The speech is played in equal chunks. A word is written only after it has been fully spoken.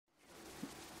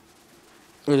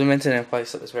was invented in a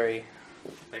place that was very,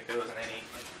 like, there wasn't any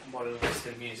like, modern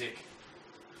Western music,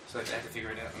 so they had to figure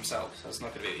it out themselves. So it's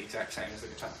not going to be the exact same as the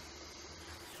guitar.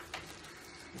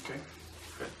 Okay.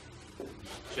 Good.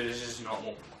 So this is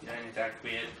normal. You don't need to act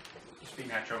weird. Just be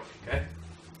natural. Okay.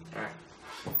 All right.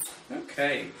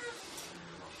 Okay.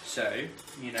 So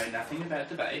you know nothing about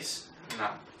the bass. No.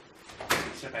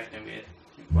 Step back and weird.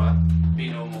 What? Be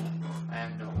normal. I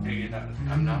am not. Are you not?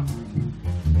 I'm not.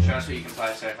 Show us what you can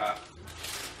play so far. I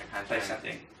can't Play do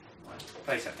something. What?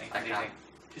 Play something. I What do you can't. think?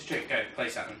 Just do it. Go. Play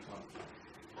something.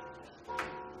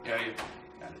 Go.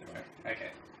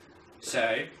 Okay.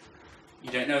 So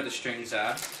you don't know what the strings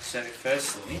are. So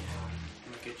firstly,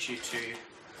 I'm gonna get you to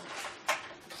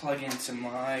plug into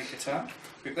my guitar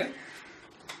quickly.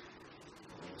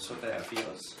 Sort that out for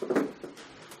yours.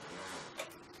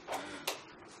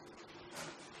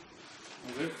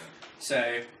 All good.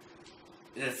 So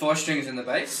the 4 strings in the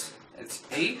bass. It's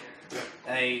E,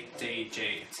 A, D,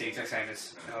 G. It's the exact same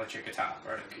as an electric guitar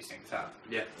or an acoustic guitar.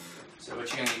 Yeah. So what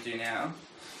you're going to do now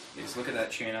is look at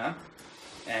that tuner,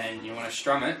 and you want to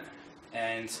strum it,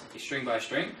 and you string by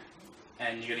string,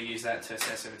 and you're going to use that to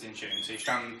assess if it's in tune. So you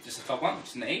strum just the top one, which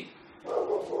is an E.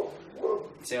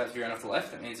 See how it's veering off the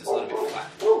left? That means it's a little bit flat.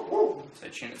 So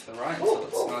tune it to the right until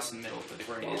it's nice in the middle where the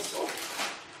green is.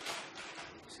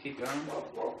 Just keep going. Good. A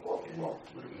little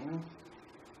bit more.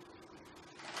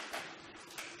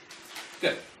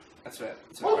 Good. That's about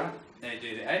right. Now you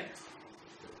do the A.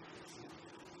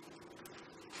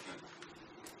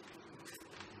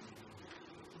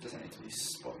 Doesn't need to be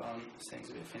spot on. This thing's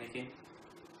a bit finicky.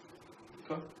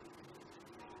 Cool.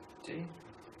 D.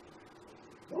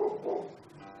 Cool.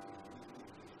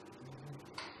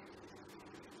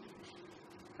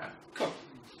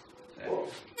 So,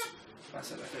 pass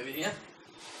that back over here.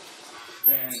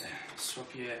 And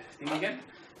swap your thing again.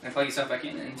 And plug yourself back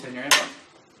in and turn your amp on.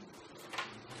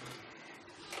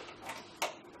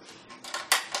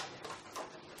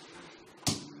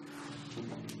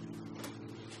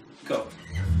 Cool.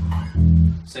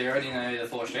 So you already know the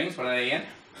 4 strings. What are they again?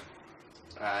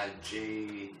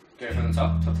 G. Go from the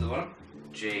top to the bottom.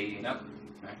 G. Nope.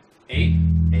 No. E.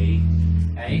 E.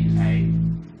 A. A.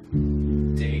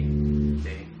 D. D.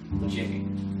 G. E. A.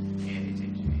 D. G.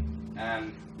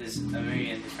 There's a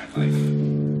million different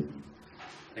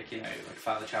like you know, like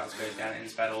Father Charles goes down in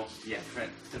his battle. Yeah.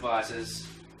 Different devices.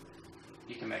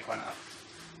 You can make one up.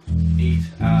 Eat.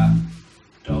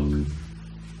 Dog.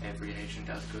 Every Asian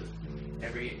does good.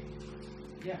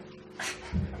 Yeah.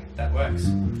 That works.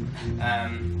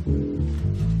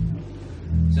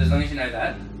 So as long as you know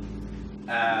that,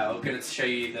 I'm going to show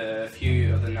you the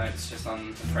few of the notes just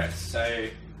on the frets. So,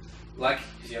 like,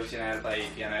 because you obviously know how to play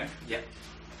piano. Yep.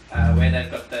 Where they've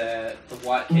got the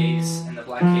white keys and the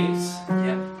black keys.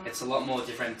 Yep. It's a lot more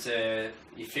different to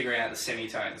you figuring out the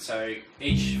semitone. So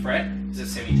each fret is a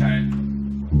semitone.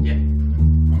 Yep.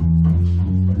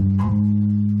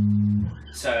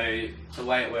 So the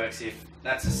way it works, if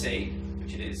that's a C,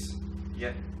 which it is,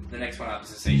 Yep. the next one up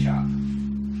is a C sharp.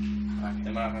 Okay.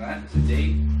 Then one after that is a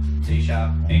D, C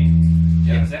sharp, E. Do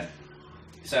you understand?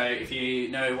 So if you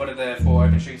know what are the 4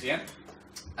 open strings again?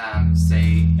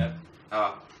 C. Yep.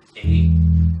 Oh. E.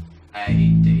 A.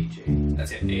 D. G.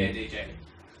 That's it, E, A, D, G.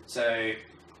 So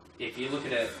if you look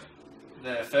at it,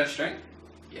 the first string,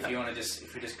 Yep. if you want to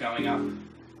if we're just going up,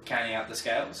 counting out the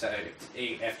scale, so it's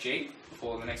E, F, G,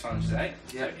 before the next one which is A.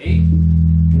 Yep. So E,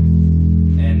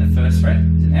 and the first fret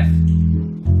is an F,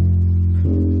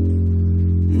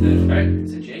 third fret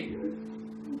is a G,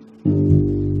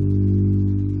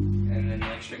 and then the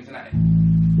next string's an A.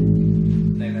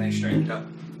 Then the next string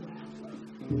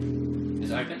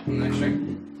is open on the next string.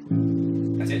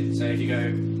 That's it. So if you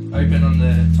go open on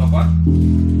the top one,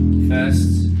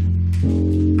 first,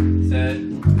 third,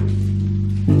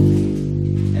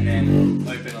 and then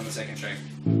open on the second string.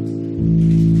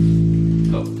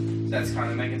 Cool. So that's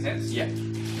kind of making sense? Yeah.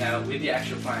 Now with the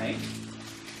actual playing,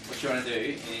 what you want to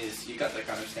do is, you've got the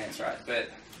kind of stance right, but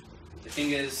the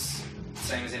fingers,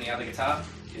 same as any other guitar,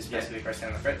 is basically press down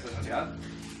on the fret, so it's not too hard.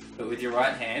 But with your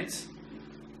right hand,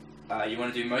 you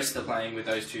want to do most of the playing with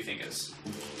those 2 fingers.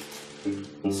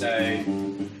 So a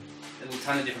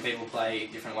ton of different people play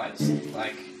different ways.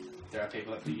 Like there are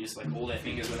people that use like all their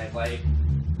fingers when they play.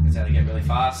 That's how they get really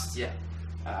fast. Yeah.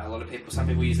 Some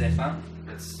people use their thumb.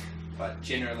 But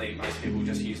generally most people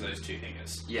just use those 2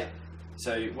 fingers. Yeah.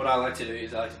 So what I like to do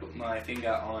is I like to put my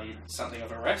finger on something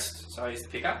of a rest. So I use the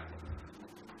pickup.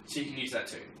 So you can use that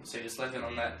too. So you just leave it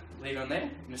on there,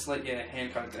 and just let your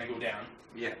hand kind of dangle down.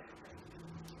 Yeah.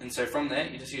 And so from there,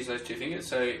 you just use those 2 fingers.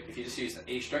 So if you just use the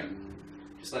E string,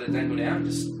 just let it dangle down,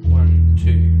 just 1,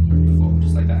 2, 3, 4,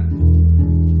 just like that.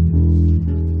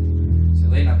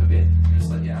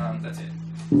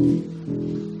 And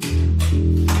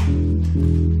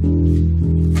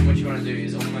what you want to do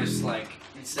is almost like,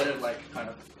 instead of like kind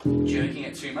of jerking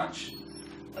it too much,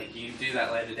 like you can do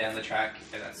that later down the track,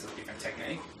 and that's a different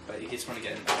technique, but you just want to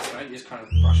get in bass mode, you just kind of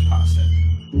brush past it.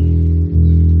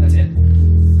 That's it.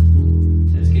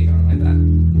 So just keep going like that.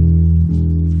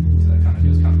 So that kind of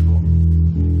feels comfortable.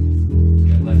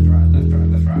 Go left, right, left, right,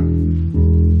 left, right.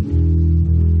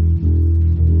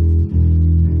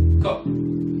 Cool.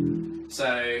 So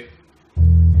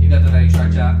you've got the vague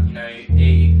structure, you know,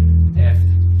 E, F,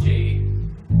 G,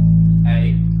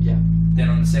 A. Yeah. Then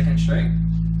on the second string,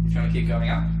 if you want to keep going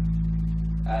up,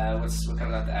 what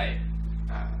comes after A?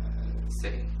 C.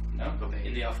 No? Or B.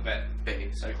 In the alphabet.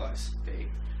 B. So close. B.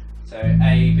 So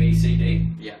A, B, C, D.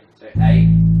 Yeah. So A,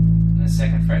 and the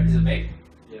second fret is a B.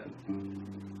 Yeah.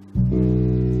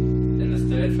 Then the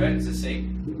third fret is a C.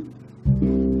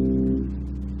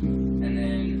 And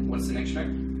then what's the next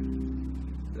string?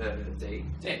 D.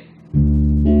 D.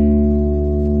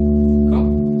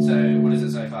 Cool. So what is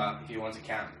it so far? If you want to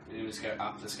count, you just go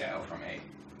up the scale from E.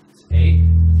 It's E.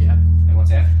 Yeah. And what's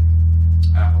F?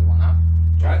 1 up.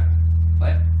 Try it.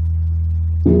 Play it.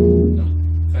 No.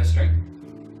 First string.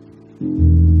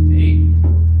 E.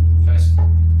 First.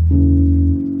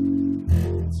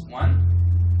 It's 1.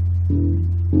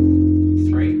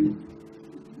 3.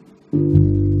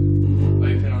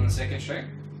 Open on the second string.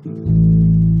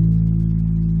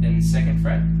 Then second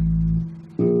fret.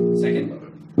 Second.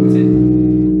 That's it.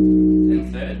 Then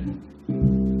third.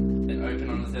 Then open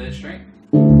on the third string.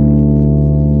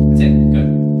 That's it. Good.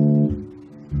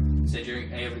 So are you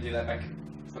able to do that back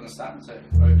from the start? So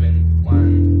open,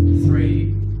 1,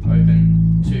 3,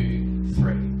 open, 2, 3,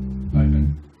 open.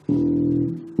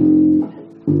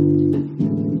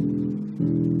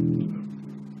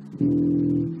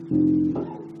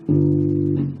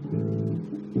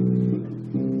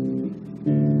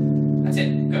 That's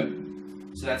it. Good.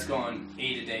 So that's gone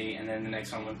E to D, and then the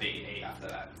next one would be E after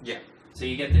that. Yeah. So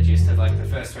you get the gist of like the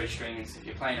first 3 strings if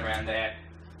you're playing around there.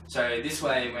 So this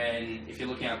way, if you're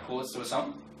looking up chords to a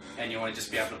song and you want to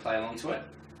just be able to play along to it,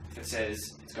 if it says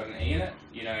it's got an E in it,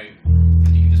 you know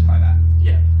you can just play that.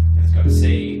 Yeah. If it's got a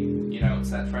C, you know it's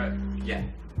that fret. Yeah.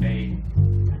 B.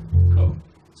 Cool.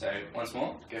 So once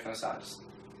more, go from the start. Just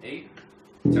E.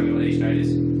 Tell me what each note is.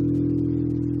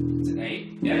 It's an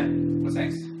E. Yeah. What's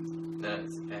next?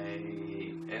 That's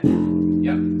A, F.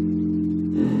 Yep.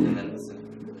 And then it's an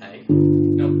A.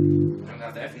 Nope. Comes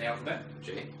after F in the alphabet.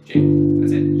 G. G.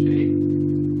 That's it. G.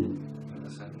 And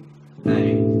that's an A.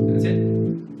 That's it.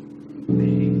 B.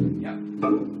 Yep.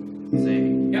 C.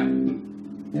 Yep.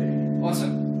 D.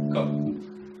 Awesome. Cool.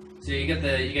 So you get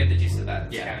the gist of that.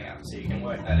 It's Yeah. counting up. So you can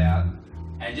work that out,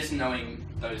 and just knowing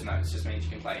those notes just means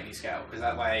you can play any scale, because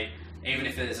that way, even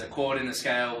if there's a chord in the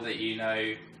scale that you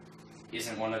know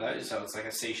isn't one of those, so it's like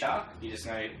a C sharp, you just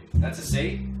know that's a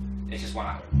C. It's just one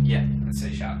up. Yeah. That's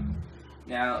C sharp.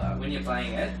 Now, when you're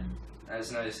playing it,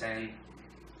 as noticed, then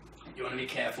you want to be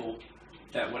careful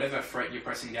that whatever fret you're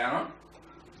pressing down on,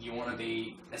 you want to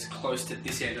be as close to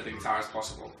this end of the guitar as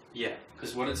possible. Yeah.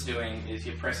 Because what it's doing is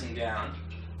you're pressing down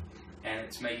and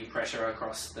it's making pressure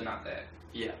across the nut there.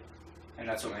 Yeah. And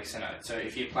that's what makes the note. So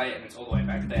if you play it and it's all the way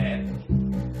back there,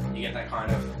 you get that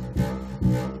kind of,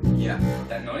 Yeah.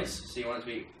 that noise. So you want it to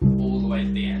be all the way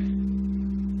to the end.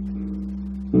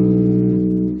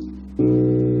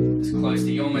 As close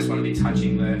to, you almost want to be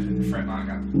touching the fret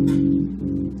marker.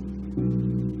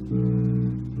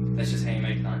 That's just how you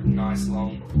make a nice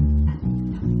long,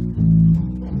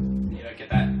 you don't get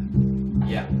that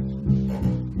Yeah.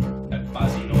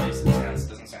 buzzy noise that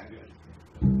doesn't sound good.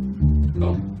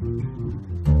 Cool.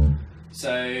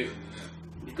 So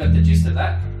you've got the gist of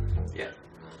that. Yeah.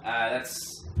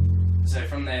 So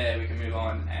from there we can move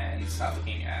on and start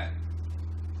looking at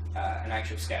an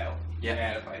actual scale. Yeah. You know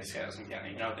how to play the scales and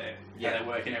counting, you know how they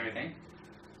work and everything.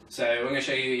 So what I'm going to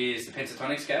show you is the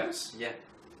pentatonic scales, Yeah.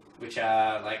 which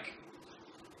are like,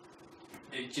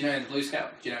 do you know the blues scale?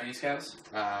 Do you know any scales?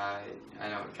 I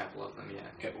know a couple of them, yeah.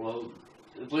 Okay, well,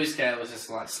 the blues scale is just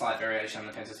like slight variation on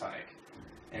the pentatonic.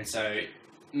 And so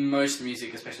most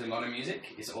music, especially modern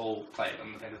music, is all played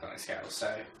on the pentatonic scale.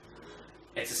 So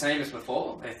it's the same as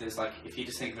before. If you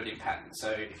just think of it in pattern.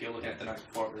 So if you're looking at the notes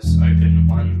before, it was open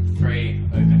 1, 3,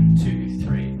 open 2,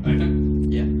 3,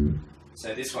 open. Yeah.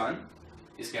 So this one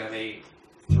is going to be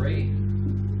 3,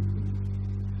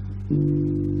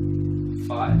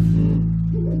 5,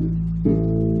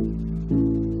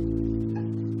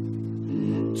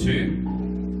 2,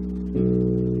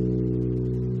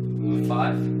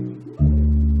 5,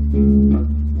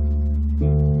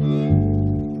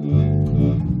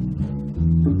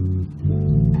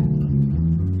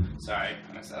 sorry,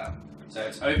 I'm mess that up. So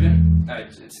it's open. No,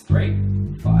 it's 3,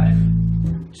 5,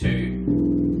 2,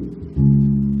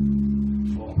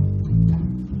 4.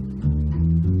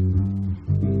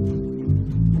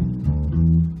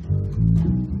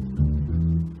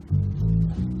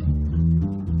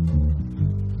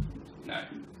 No,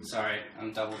 sorry,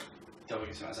 I'm double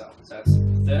guessing myself. So it's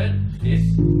 3rd,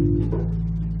 5th,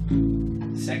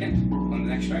 2nd on the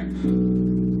next string,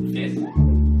 5th,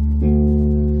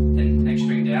 then next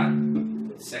string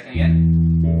down, 2nd again,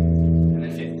 and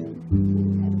then 5th.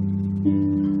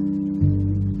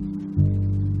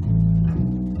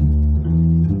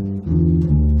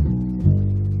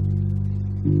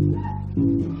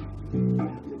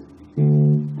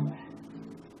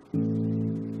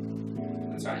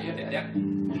 That's right, you got the idea.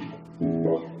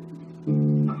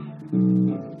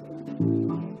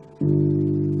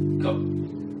 Cool.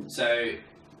 So,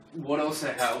 what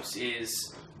also helps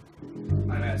is,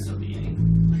 I know it's still beginning,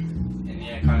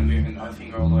 and kind of moving the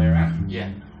finger all the way around.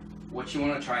 Yeah. What you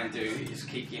want to try and do is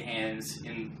keep your hands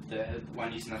in the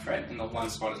one using the fret in the one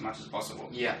spot as much as possible.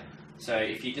 Yeah. So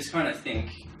if you just kind of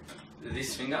think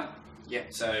this finger, Yeah.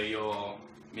 so your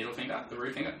middle finger, the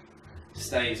root finger,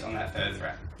 stays on that 3rd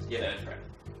fret. Yeah. 3rd fret.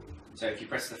 So if you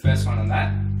press the first one on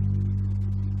that,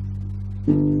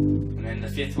 and then the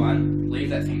 5th one, leave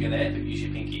that finger there, but use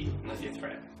your pinky on the 5th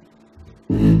fret.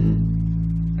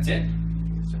 That's it.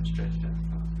 So stretched out.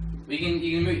 You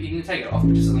can take it off,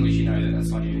 but just as long as you know that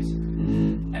that's what you use.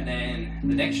 And then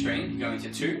the next string, you're going to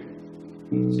 2.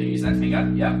 So use that finger,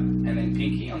 yep, and then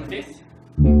pinky on the 5th.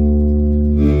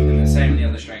 And the same on the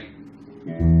other string.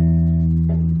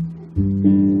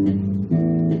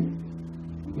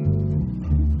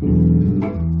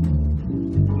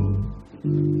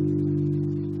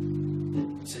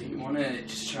 So you want to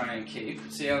just try and keep,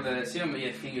 see how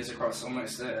your fingers across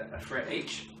almost a fret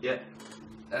each? Yeah.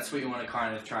 That's what you want to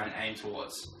kind of try and aim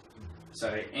towards.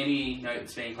 So any note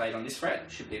that's being played on this fret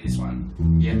should be this one.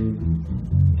 Yeah.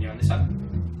 And you're on this side.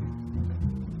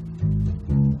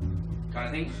 Kind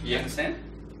of thing? You Yeah. understand?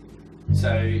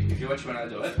 So if you watch when I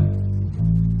do it,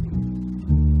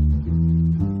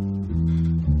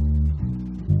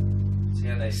 see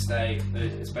how they stay,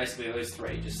 it's basically those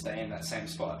 3 just stay in that same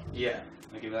spot. Yeah.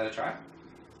 I'll give that a try.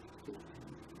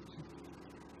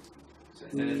 So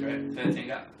 3rd fret, 3rd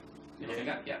finger, middle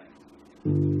finger, yeah.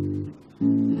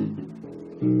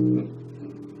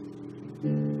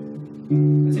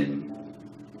 That's it.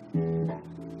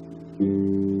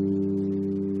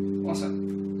 Awesome.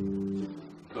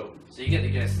 Cool. So you get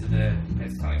the gist of the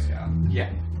pentatonic scale. Yeah.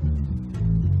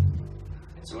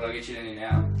 So what I'll get you to do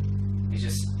now is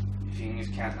just, if you can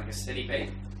just count like a steady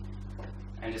beat,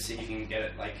 and just see if you can get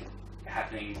it like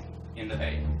happening in the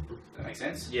beat. Does that make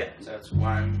sense? Yeah. So it's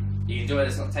 1. You can do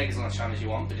it, take as much time as you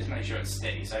want, but just make sure it's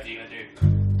steady. So if you're going to do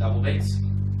double beats,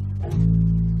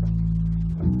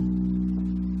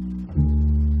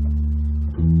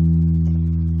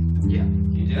 Yeah.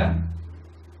 you can do that.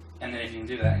 And then if you can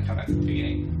do that and come back to the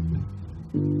beginning.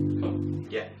 Cool.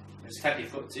 Yeah. Just tap your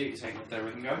foot too, so you can get the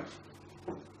rhythm going.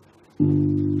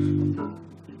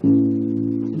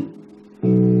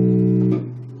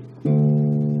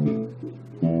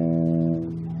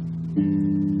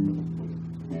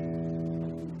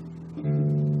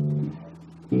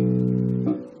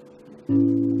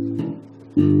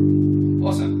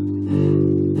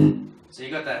 Awesome. So you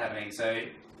got that happening. So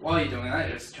while you're doing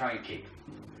that, just try and keep.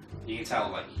 You can tell,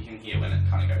 like you can hear when it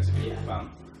kind of goes a bit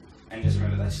bum, and just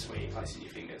remember that's just where you're placing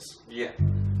your fingers. Yeah.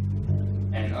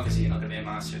 And obviously you're not going to be a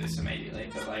master of this immediately,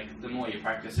 but like the more you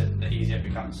practice it, the easier it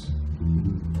becomes.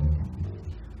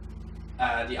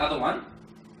 The other one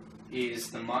is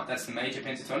that's the major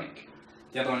pentatonic.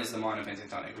 The other one is the minor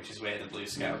pentatonic, which is where the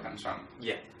blues scale comes from.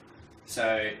 Yeah.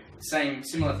 So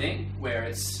similar thing, where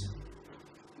it's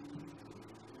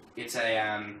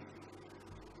a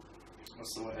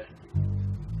what's the word?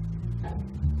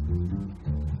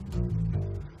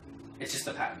 It's just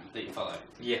a pattern that you follow.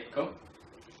 Yeah. Cool.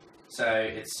 So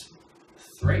it's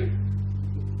 3,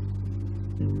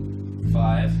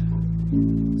 5,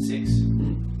 6.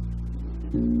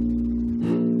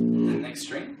 The next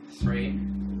string, 3,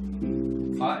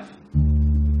 5.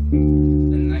 Then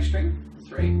the next string,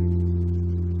 3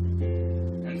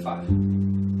 and 5.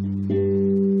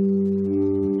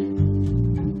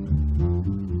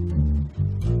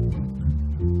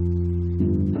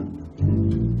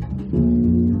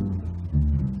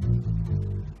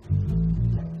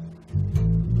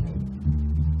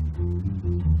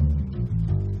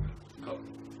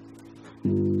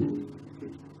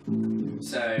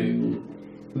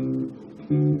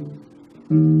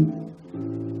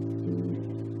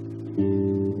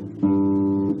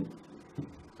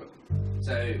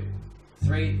 So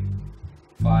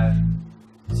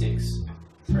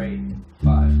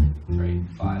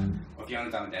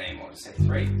just say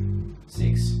 3,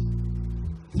 6,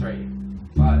 3,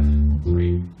 5,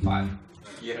 3, 5.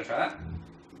 You gonna try that?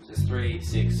 Just 3,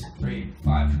 6, 3,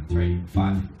 5, 3,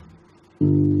 5.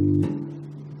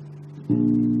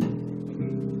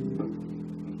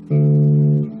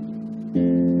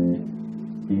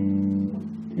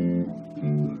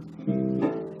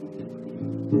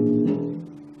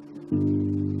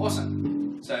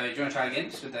 Awesome. So do you want to try again,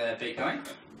 just with the beat going?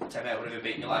 Tap out whatever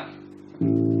beat you like.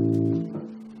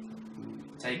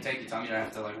 Take your time. You don't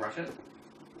have to like rush it.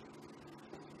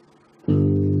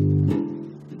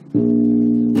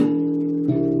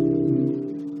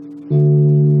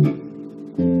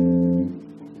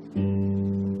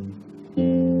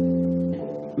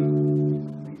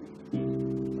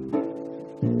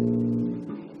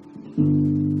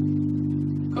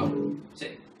 Cool.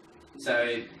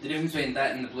 So the difference between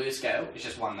that and the blues scale is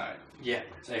just one note. Yeah.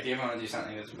 So if you ever want to do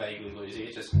something that's vaguely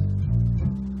bluesy, just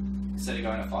instead of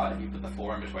going to 5, you put the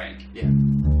 4 in between. Yeah.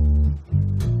 Can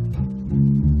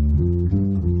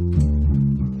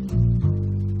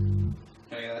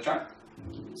we give that a try?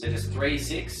 So just 3,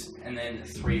 6, and then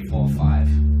 3, 4, 5.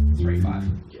 3, 5.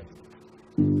 Yeah.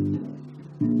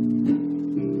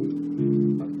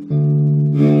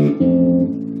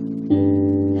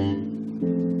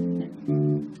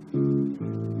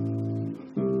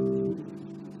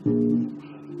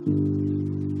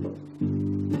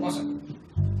 Awesome.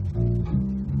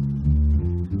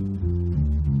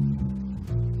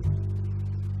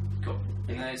 Cool.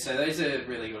 And so those are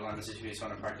really good ones if you just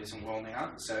want to practice and warming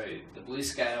up. So the blues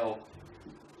scale,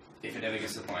 if it ever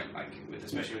gets to the point, like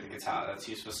especially with the guitar, that's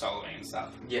used for soloing and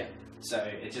stuff. Yeah. So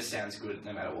it just sounds good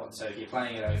no matter what. So if you're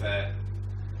playing it over,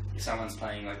 if someone's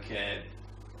playing like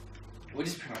well,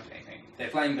 just pretty much anything. They're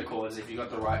playing the chords. If you've got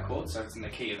the right chord, so it's in the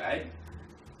key of A.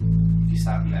 If you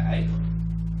start in the A,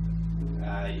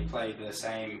 you play the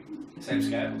same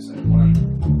scale. So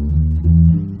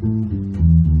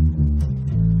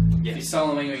 1. Yeah. If you're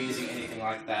soloing or using anything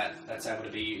like that, that's able to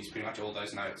be used pretty much all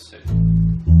those notes. So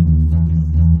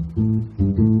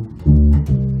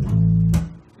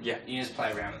Yeah. you just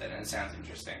play around with it and it sounds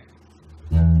interesting.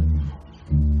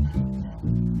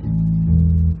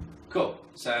 Cool.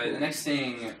 So the next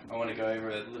thing I want to go over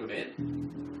a little bit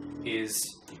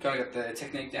is you've got to get the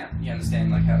technique down. You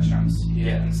understand like how it strums. You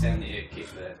Yeah. understand that you keep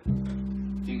the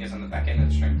fingers on the back end of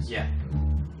the strings. Yeah.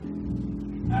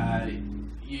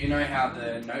 You know how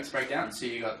the notes break down. So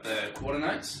you got the quarter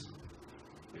notes,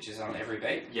 which is on every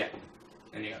beat. Yeah.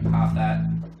 Then you got half that.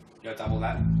 You got double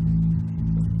that.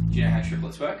 Do you know how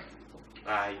triplets work?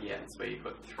 Yeah, it's where you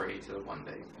put 3 to the 1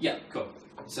 beat. Yeah, cool.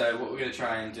 So what we're going to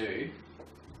try and do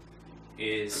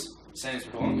is, same as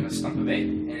before, I'm going to stomp a beat,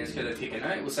 and it's going to pick a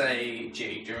note. We'll say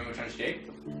G. Do you remember which one's G?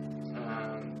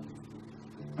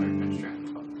 Open string.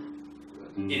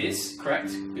 It is,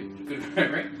 correct. Good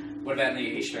remembering. What about in the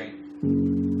E string?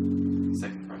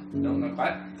 Second fret. No, not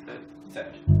quite.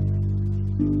 Third.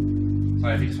 So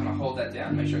if you just want to hold that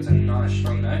down, make sure it's a nice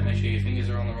strong note, make sure your fingers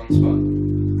are on the wrong spot,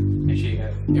 make sure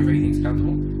everything's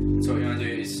comfortable. So what you want to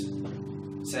do is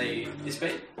say this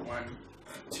beat, 1,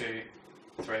 2,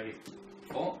 3,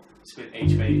 4. Just with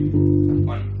each beat,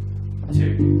 1,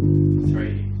 2,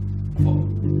 3, 4.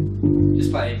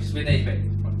 Just play just with each beat,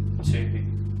 1, 2,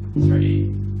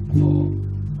 3, 4.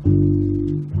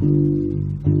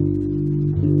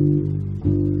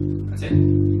 That's it.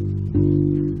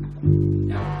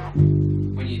 Now,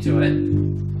 when you do it,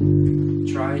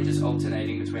 try just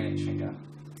alternating between each finger.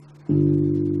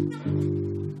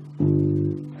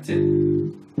 That's it.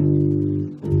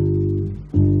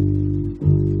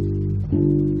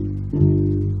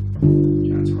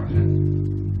 Try to rush it.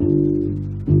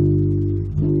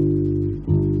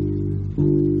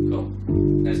 Cool.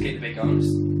 Now just keep the beat going.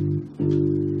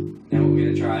 Now what we're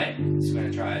going to try is we're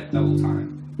going to try it double time.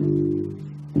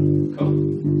 Cool.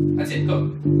 That's it. Cool.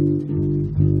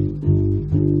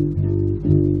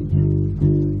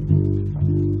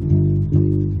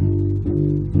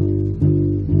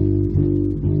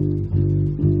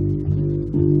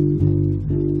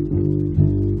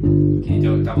 Can you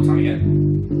do it double time again?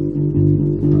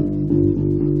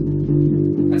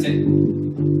 That's it.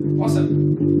 Awesome.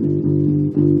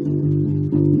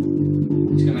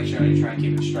 Just gonna make sure you try and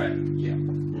keep it straight. Yeah.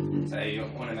 So you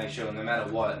want to make sure no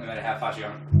matter what, no matter how fast you're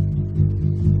going,